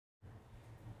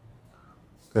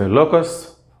Okay,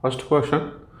 locus, first question.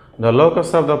 The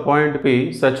locus of the point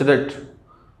P such that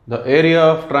the area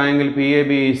of triangle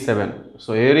PAB is 7.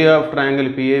 So, area of triangle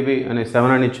PAB అనే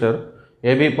 7 అని ఇచ్చారు.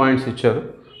 AB points ఇచ్చారు.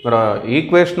 మరి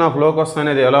equation of locus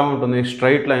అనేది ఎలా ఉంటుంది?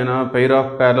 Straight లైనా, pair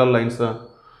of parallel lines,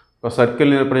 ఒక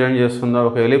సర్కిల్ని represent చేస్తుందా,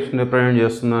 ఒక ఎలిప్స్ని రిప్రజెంట్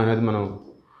చేస్తుందా అనేది మనం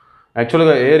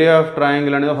యాక్చువల్గా ఏరియా ఆఫ్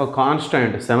ట్రయాంగిల్ అనేది ఒక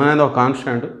కాన్స్టాంట్, 7 అనేది ఒక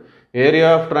కాన్స్టాంట్. ఏరియా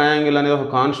ఆఫ్ ట్రయాంగిల్ అనేది ఒక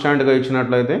కాన్స్టాంట్గా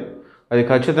ఇచ్చినట్లయితే అది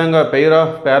ఖచ్చితంగా పెయిర్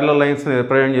ఆఫ్ ప్యారలల్ లైన్స్ని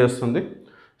రిప్రజెంట్ చేస్తుంది.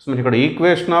 సో మనకి ఇక్కడ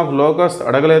ఈక్వేషన్ ఆఫ్ లోకస్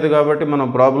అడగలేదు కాబట్టి మనం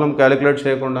ప్రాబ్లం క్యాలిక్యులేట్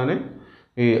చేయకుండానే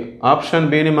ఈ ఆప్షన్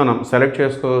బిని మనం సెలెక్ట్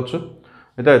చేసుకోవచ్చు.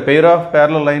 అయితే పెయిర్ ఆఫ్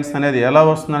ప్యారలల్ లైన్స్ అనేది ఎలా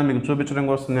వస్తుందని మీకు చూపించడం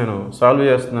కోసం నేను సాల్వ్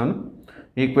చేస్తున్నాను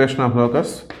equation of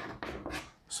locus.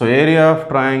 So area of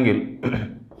triangle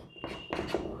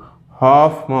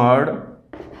half mode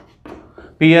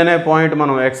P అనే పాయింట్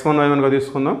మనం x1 y1గా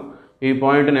తీసుకుందాం. ఈ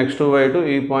పాయింట్ని x2 y2,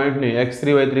 ఈ పాయింట్ని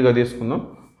x3 y3గా తీసుకుందాం.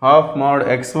 Half mode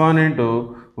x1 into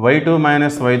y2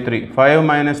 minus y3, 5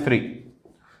 minus 3.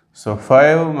 So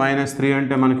 5 minus 3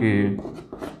 అంటే మనకి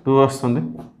 2 వస్తుంది.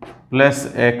 Plus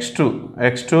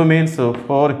x2 means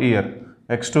 4 here,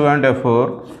 x2 అంటే 4,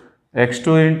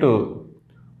 x2 into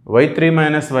y3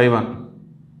 minus y1.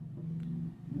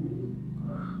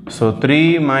 So 3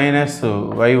 minus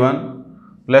y1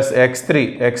 plus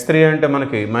x3 అంటే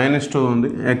మనకి -2 ఉంది.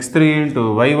 x3 into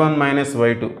y1 minus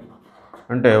y2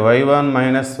 అంటే y1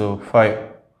 minus 5,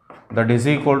 that is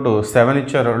equal to 7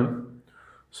 ఇచ్చారు వాళ్ళు.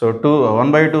 సో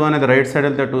 1/2 అనేది రైట్ సైడ్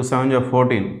వెళ్తే 2 7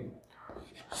 14.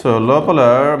 సో లోపల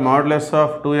modulus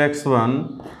of 2x1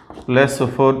 plus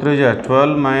 4 3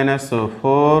 12 minus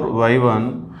 4y1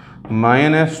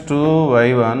 minus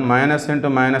 2y1 minus into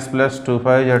minus plus 2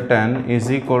 5 10 is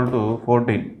equal to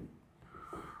 14.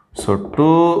 So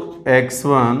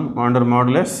 2x1 under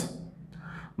modulus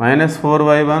minus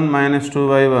 4y1 minus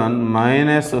 2y1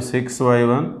 minus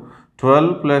 6y1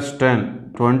 12 plus 10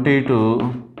 22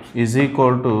 is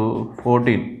equal to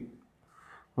 14.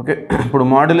 Okay, ఇప్పుడు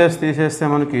modulus తీసేస్తే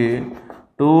మనకి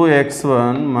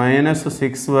 2x1 minus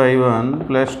 6y1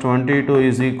 plus 22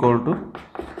 is equal to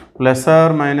plus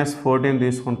are minus 14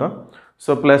 తీసుకుంటా.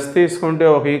 So plus తీసుకుంటే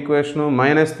ఒక equation,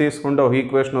 minus తీసుకుంటే ఒక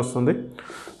equation వస్తుంది.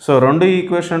 So రెండు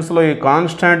ఈక్వేషన్స్లో ఈ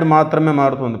కాన్స్టాంట్ మాత్రమే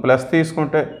మారుతుంది. ప్లస్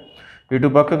తీసుకుంటే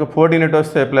ఇటు పక్కకు 14 ఇటు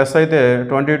వస్తే ప్లస్ అయితే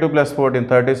 22 ప్లస్ 14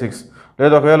 36,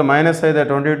 లేదు ఒకవేళ మైనస్ అయితే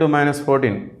 22 మైనస్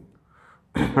 14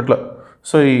 అట్లా.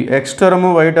 సో ఈ ఎక్స్ టర్మ్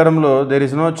వై టర్మ్లో దెర్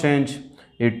ఇస్ నో చేంజ్.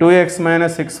 ఈ 2x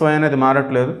మైనస్ 6y అనేది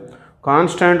మారట్లేదు,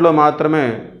 కాన్స్టాంట్లో మాత్రమే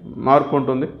మార్పు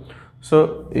ఉంటుంది. సో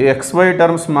ఈ xy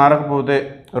టర్మ్స్ మారకపోతే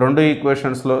రెండు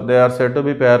ఈక్వేషన్స్లో they are said to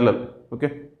be parallel. Okay,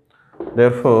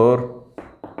 therefore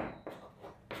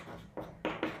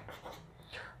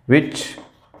which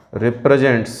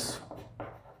represents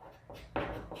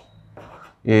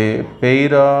a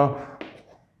pair of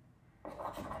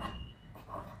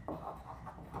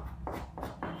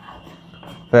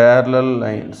parallel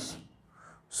lines.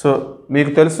 So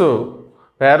మీకు తెలుసు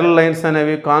ప్యారలల్ లైన్స్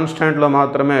అనేవి కాన్స్టాంట్లో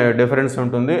మాత్రమే డిఫరెన్స్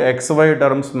ఉంటుంది, XY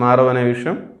టర్మ్స్ మారవనే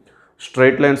విషయం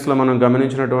స్ట్రైట్ లైన్స్లో మనం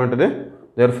గమనించినటువంటిది.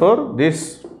 Therefore this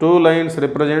 2 lines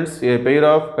represents a pair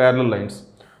of parallel lines.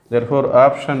 Therefore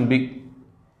option B.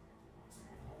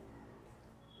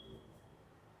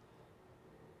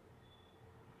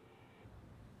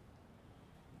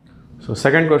 So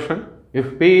second question, if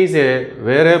P is a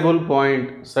variable point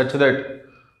such that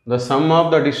the sum of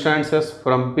the distances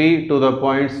from P to the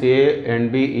points A and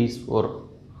B is 4.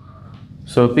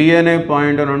 So P అనే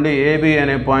point నుండి AB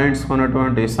అనే points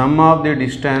ఉన్నటువంటి some of the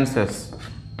distances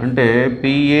అంటే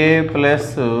PA plus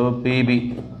PB.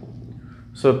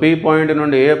 So P point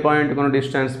నుండి ఏ point కొన్న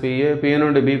distance PA, P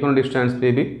నుండి B కొన్న distance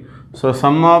PB. So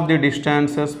some of the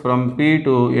distances from P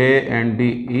to A and B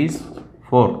is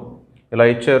 4 ఇలా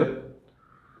ఇచ్చారు.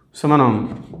 So మనం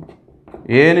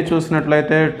ఏని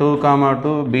చూసినట్లయితే 2,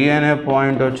 2, బి అనే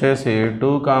పాయింట్ వచ్చేసి 2,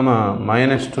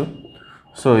 -2.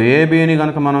 సో ఏబిని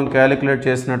కనుక మనం క్యాలిక్యులేట్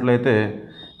చేసినట్లయితే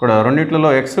ఇక్కడ రెండిట్లలో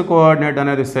ఎక్స్ కోఆర్డినేట్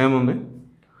అనేది సేమ్ ఉంది.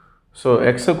 సో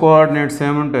ఎక్స్ కోఆర్డినేట్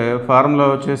సేమ్ ఉంటే ఫార్ములా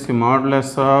వచ్చేసి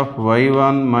modulus of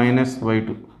y1 minus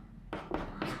y2.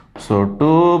 So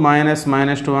 2 minus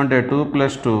 2 అంటే 2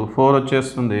 ప్లస్ 2 4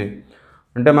 వచ్చేస్తుంది.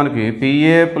 అంటే మనకి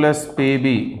PA plus PB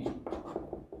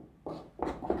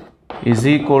is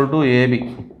equal to AB.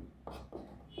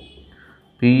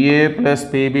 PA plus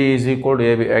PB is equal to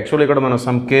AB. Actually ఇక్కడ మనం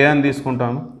సమ్ K అని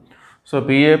తీసుకుంటాము. So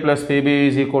PA plus PB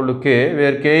is equal to K,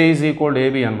 where K is equal to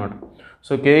AB అనమాట.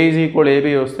 So K is equal to AB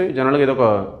వస్తే జనరల్గా ఇది ఒక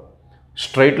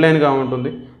straight లైన్గా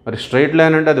ఉంటుంది. మరి స్ట్రైట్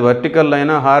లైన్ అంటే అది వర్టికల్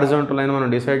లైనా హారిజాంటల్ లైన్ మనం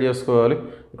డిసైడ్ చేసుకోవాలి.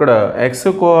 ఇక్కడ ఎక్స్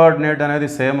కోఆర్డినేట్ అనేది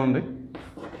సేమ్ ఉంది.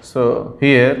 So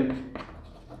here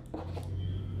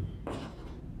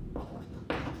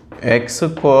x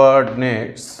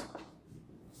coordinates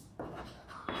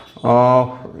of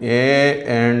A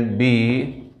and B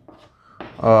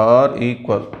are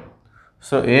equal.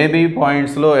 So AB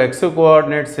points lo x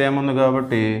coordinates same undi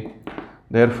kabatti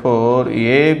therefore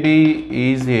AB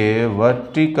is a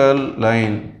vertical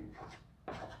line.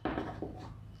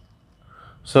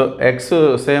 So x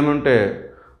same unte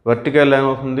vertical line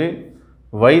avutundi,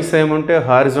 y same unte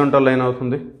horizontal line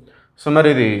avutundi. So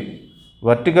mari idi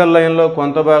vertical line lo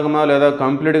konta bhagama leda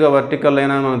complete ga vertical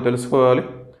line ani manam telusukovali.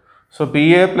 So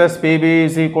PA plus PB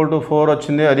is equal to 4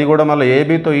 వచ్చింది, అది కూడా మళ్ళీ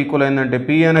AB తో equal అయిందంటే P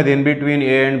అనేది in between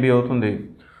A and B అవుతుంది.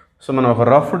 So మనం ఒక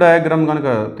రఫ్ డయాగ్రామ్ కనుక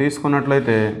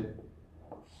తీసుకున్నట్లయితే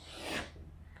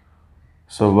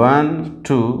so 1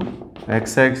 2 x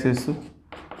axis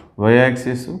y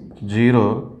axis 0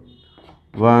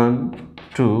 1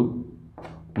 2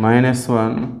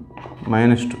 -1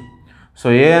 -2. So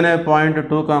A అనే పాయింట్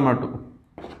 2, 2.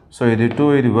 సో ఇది 2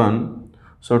 ఇది 1.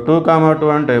 సో 2,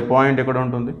 2 అంటే పాయింట్ ఇక్కడ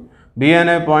ఉంటుంది. B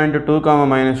అనే పాయింట్ 2,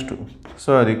 -2. సో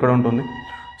అది ఇక్కడ ఉంటుంది.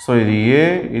 సో ఇది A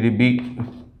ఇది B.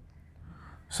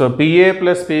 So PA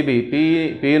plus PB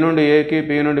P నుండి Aకి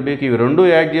P నుండి Bకి ఇవి రెండు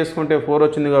యాడ్ చేసుకుంటే 4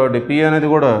 వచ్చింది కాబట్టి P అనేది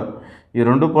కూడా ఈ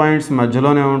రెండు పాయింట్స్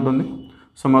మధ్యలోనే ఉంటుంది.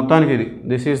 సో మొత్తానికి ఇది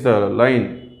this is the line.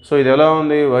 So ఇది ఎలా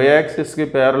ఉంది, y యాక్సిస్కి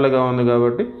ప్యారల్గా ఉంది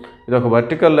కాబట్టి ఇది ఒక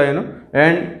vertical line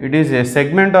and it is a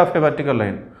segment of A vertical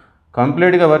line.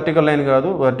 కంప్లీట్గా వర్టికల్ లైన్ కాదు,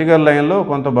 వర్టికల్ లైన్లో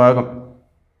కొంత భాగం.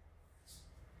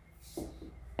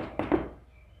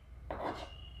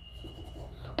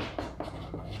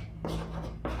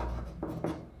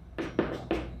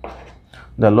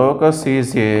 The locus is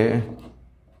a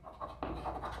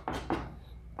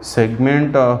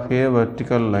segment of a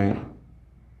vertical line.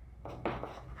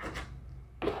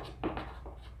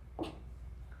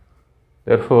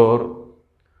 Therefore,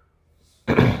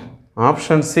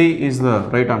 option C is the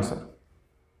right answer.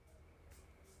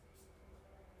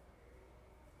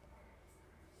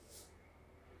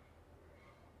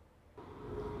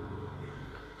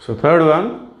 So third one,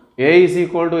 A is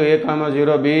equal to A comma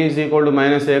 0, B is equal to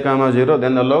minus A comma 0,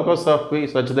 then the locus of P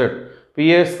such that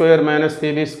PA square minus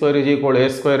PB square is equal to A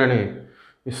square అని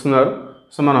ఇస్తున్నారు.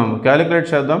 So మనం calculate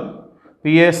చేద్దాం.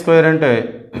 PA square అంటే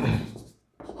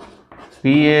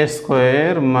PA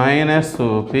square minus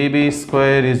PB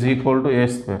square is equal to A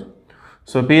square.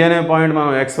 So P అనే point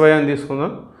మనం XY అని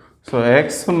తీసుకుందాం. So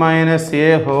X minus A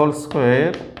whole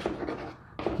square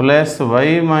plus Y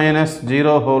minus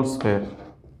 0 whole square.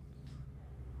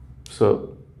 So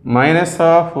minus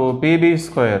of PB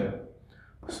square.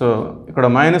 So ఇక్కడ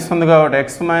minus ఉంది కాబట్టి x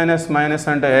minus minus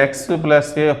అంటే x plus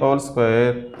A whole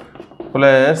square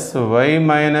plus y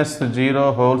minus 0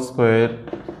 whole square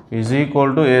is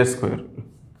equal to A square.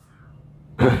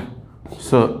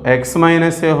 So x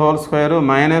minus A whole square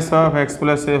minus of x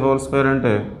plus A whole square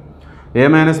అంటే A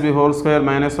minus B whole square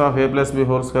minus of A plus B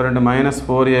whole square అంటే minus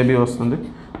 4AB వస్తుంది.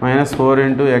 Minus 4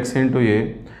 into x into A.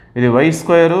 ఇది y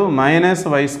square minus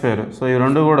y square. So ఈ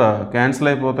రెండు కూడా cancel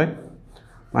అయిపోతాయి.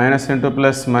 Minus into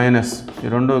plus minus ఈ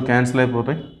రెండు క్యాన్సిల్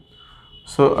అయిపోతాయి.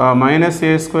 సో ఆ minus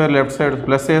A square left side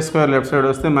plus A square left side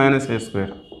వస్తే మైనస్ A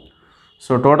స్క్వేర్.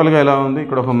 సో టోటల్గా ఎలా ఉంది,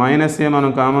 ఇక్కడ ఒక మైనస్ A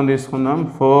మనం కామన్ తీసుకుందాం.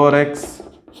 4x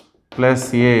plus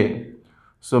A.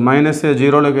 So minus A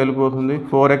జీరోలోకి వెళ్ళిపోతుంది.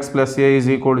 4x plus A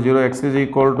is equal to 0, x is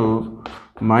equal to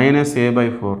minus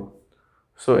A/4.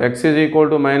 So x is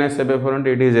equal to minus A/4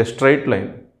 అంటే it is a straight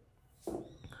line.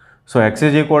 So x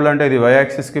is equal అంటే ఇది y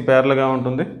యాక్సిస్కి ప్యారల్గా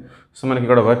ఉంటుంది. So మనకి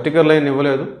ఇక్కడ vertical line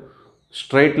ఇవ్వలేదు,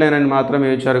 straight line అని మాత్రమే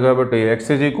ఇచ్చారు కాబట్టి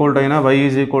x ఈజ్ ఈక్వల్ టు అయినా y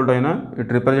ఈజ్ ఈక్వల్ టు అయినా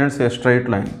it represents a straight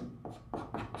line.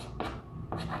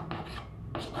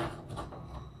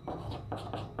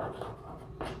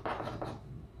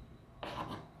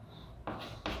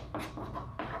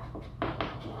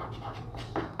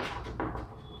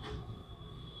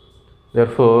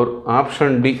 Therefore,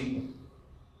 option D.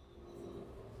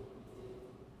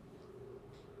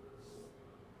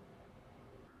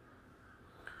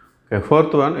 Okay,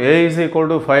 fourth one, A is equal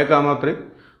to 5, 3,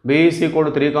 B is equal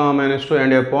to 3, -2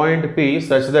 and a point P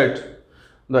such that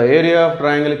the area of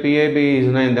triangle PAB is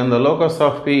 9, then the locus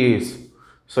of P is.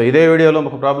 So, ఇదే వీడియోలో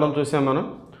ఒక problem చూసాం మనం.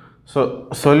 So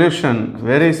solution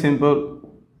very simple.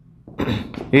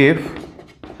 If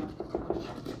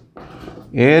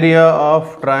area of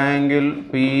triangle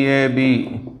PAB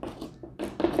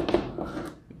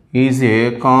is a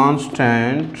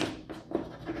constant,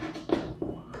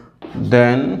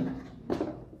 then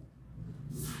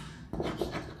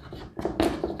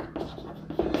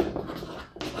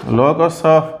locus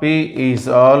of P is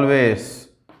always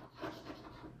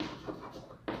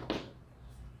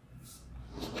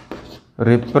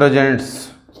represents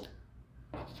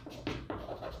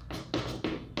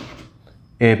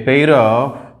a pair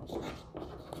of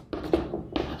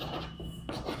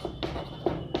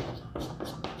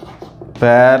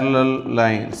parallel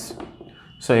lines.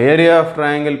 So area of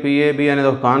triangle PAB అనేది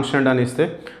ఒక constant అని ఇస్తే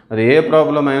అది ఏ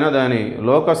problem అయినా దాని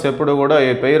locus ఎప్పుడు కూడా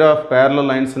a pair of parallel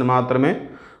లైన్స్ని మాత్రమే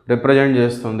రిప్రజెంట్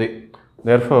చేస్తుంది.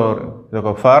 దేర్ఫోర్ ఇది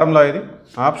ఒక ఫార్ములా. ఇది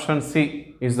option C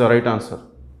is the right answer.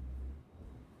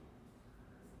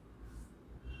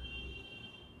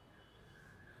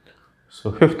 So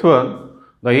fifth one,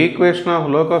 the equation of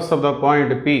locus of the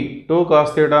point P 2 cos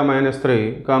θ - 3,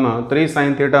 3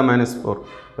 sin θ - 4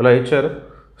 ఇలా ఇచ్చారు.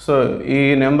 సో ఈ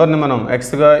నెంబర్ని మనం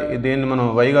ఎక్స్గా, దీన్ని మనం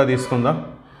వైగా తీసుకుందాం.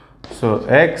 So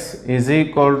X is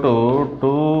equal to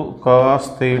 2 cos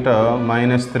θ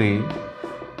 - 3,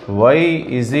 why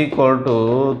is equal to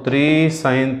 3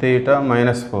 sin θ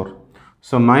 - 4.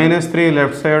 So -3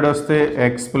 left side వస్తే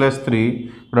X plus 3,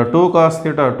 ఇక్కడ 2 cos θ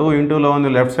 2 ఇంటూలో ఉంది,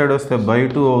 లెఫ్ట్ సైడ్ వస్తే బై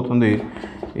 2 అవుతుంది,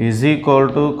 is equal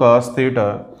to cos θ.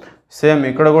 Same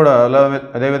ఇక్కడ కూడా అలా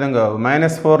అదేవిధంగా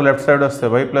 -4 లెఫ్ట్ సైడ్ వస్తే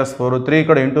y + 4, 3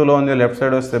 ఇక్కడ ఇంటూలో ఉంది, లెఫ్ట్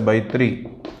సైడ్ వస్తే by 3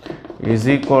 is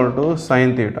equal to sin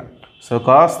θ. So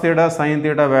cos θ sin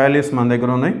θ values మన దగ్గర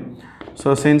ఉన్నాయి. So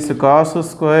since cos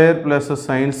square plus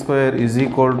sin square is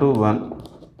equal to 1.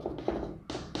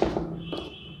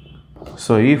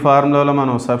 So ఈ ఫార్ములాలో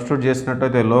మనం సబ్స్టిట్యూట్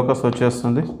చేసినట్టయితే లోకస్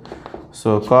వచ్చేస్తుంది. So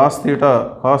cos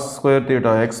square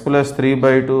θ x +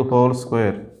 3/2 whole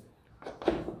square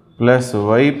plus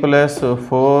y +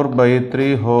 4/3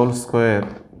 whole square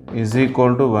is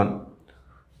equal to 1.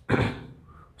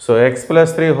 So x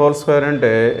 + 3 whole square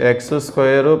అంటే x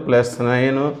square plus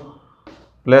 9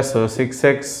 plus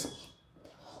 6x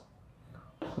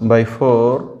by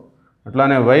 4,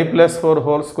 అట్లానే y + 4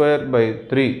 whole square by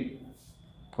 3,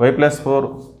 y +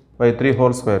 4/3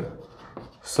 whole square.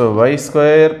 So y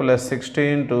square plus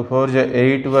 16 2 4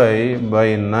 8y by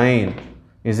 9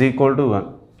 is equal to 1.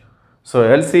 So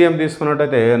LCM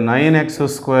తీసుకున్నట్టయితే 9x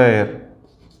square,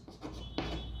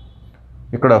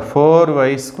 ఇక్కడ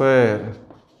 4y square,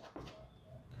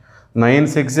 9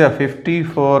 6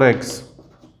 54x,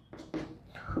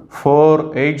 4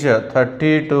 8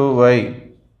 32y.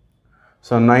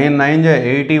 So 9 9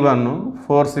 81,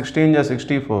 4 16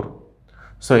 64.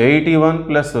 So 81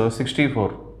 plus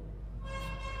 64,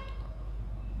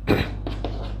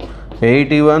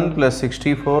 81 plus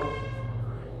 64,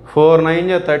 4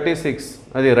 9 36,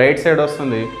 అది right side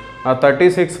వస్తుంది, ఆ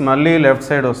 36 మళ్ళీ left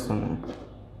side వస్తుంది.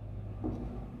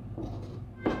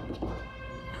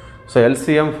 So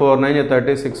LCM 4 9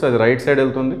 36, అది right side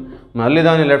వెళ్తుంది, మళ్ళీ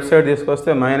దాన్ని లెఫ్ట్ సైడ్ తీసుకొస్తే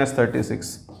 -36.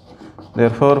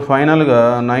 దేర్ఫోర్ ఫైనల్గా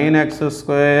 9x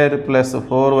square plus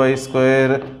 4y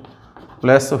square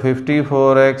plus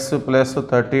 54x plus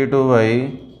 32y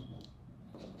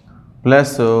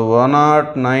plus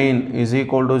 109 is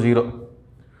equal to 0.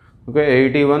 Okay,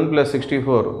 81 plus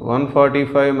 64,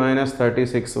 145 -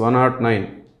 36, 109.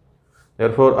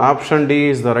 Therefore, option D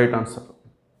is the right answer.